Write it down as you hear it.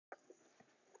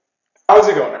How's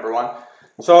it going, everyone?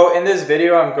 So in this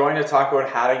video, I'm going to talk about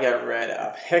how to get rid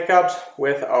of hiccups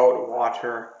without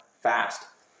water fast.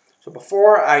 So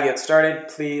before I get started,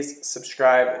 please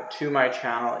subscribe to my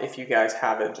channel if you guys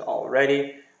haven't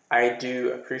already. I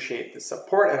do appreciate the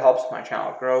support. It helps my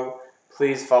channel grow.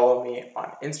 Please follow me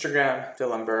on Instagram,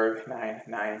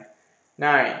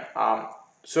 Dylanberg999.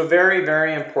 So very,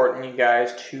 very important, you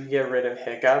guys, to get rid of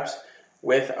hiccups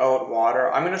without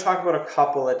water. I'm going to talk about a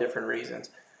couple of different reasons.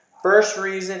 First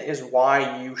reason is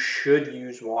why you should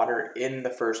use water in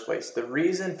the first place. The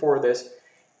reason for this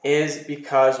is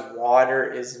because water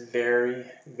is very,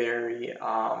 very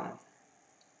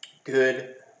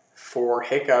good for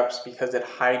hiccups because it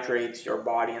hydrates your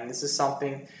body. And this is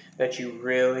something that you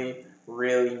really,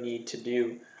 really need to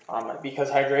do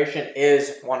because hydration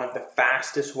is one of the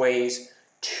fastest ways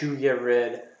to get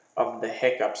rid of the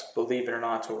hiccups, believe it or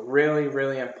not. So really,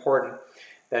 really important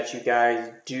that you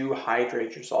guys do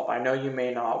hydrate yourself. I know you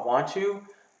may not want to,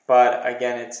 but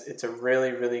again, it's a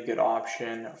really, really good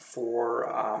option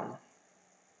for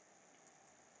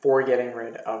getting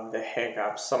rid of the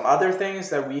hiccups. Some other things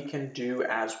that we can do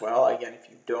as well. Again, if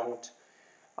you don't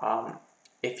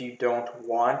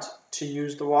want to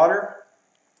use the water,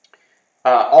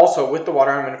 also with the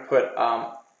water, I'm going to put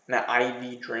an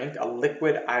IV drink, a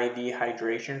liquid IV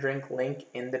hydration drink link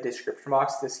in the description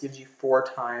box. This gives you 4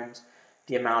 times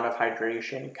the amount of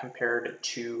hydration compared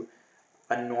to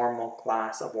a normal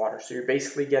glass of water. So you're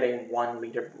basically getting 1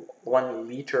 liter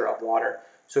of water.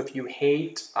 So if you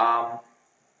hate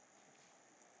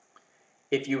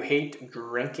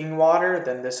drinking water,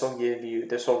 then this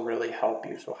will really help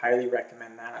you. So highly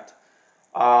recommend that.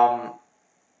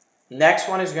 Next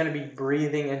one is going to be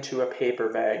breathing into a paper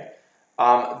bag.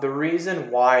 The reason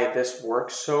why this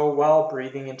works so well,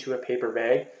 breathing into a paper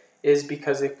bag, is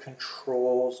because it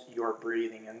controls your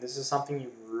breathing. And this is something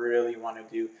you really want to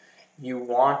do. You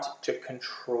want to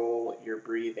control your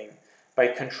breathing. By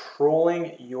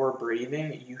controlling your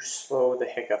breathing, you slow the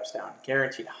hiccups down.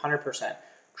 Guaranteed, 100%.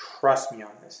 Trust me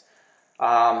on this.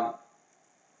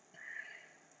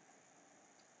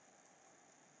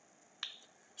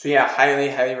 So yeah,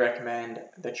 highly, highly recommend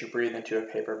that you breathe into a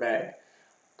paper bag.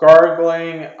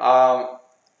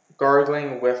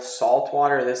 Gargling with salt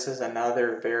water, this is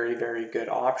another very, very good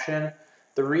option.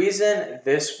 The reason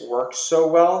this works so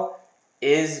well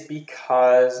is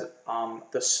because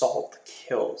the salt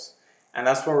kills. And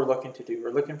that's what we're looking to do. We're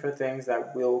looking for things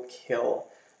that will kill.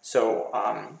 So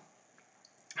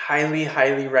highly,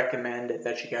 highly recommend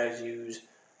that you guys use,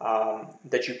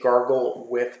 that you gargle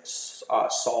with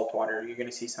salt water. You're going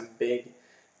to see some big,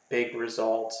 big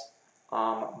results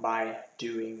by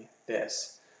doing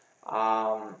this.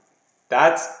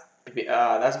 That's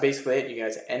basically it, you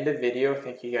guys. End of video.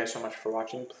 Thank you guys so much for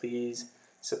watching. Please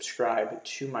subscribe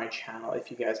to my channel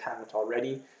if you guys haven't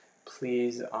already.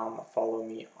 Please follow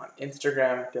me on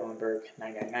Instagram,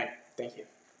 Dylanberg999. Thank you.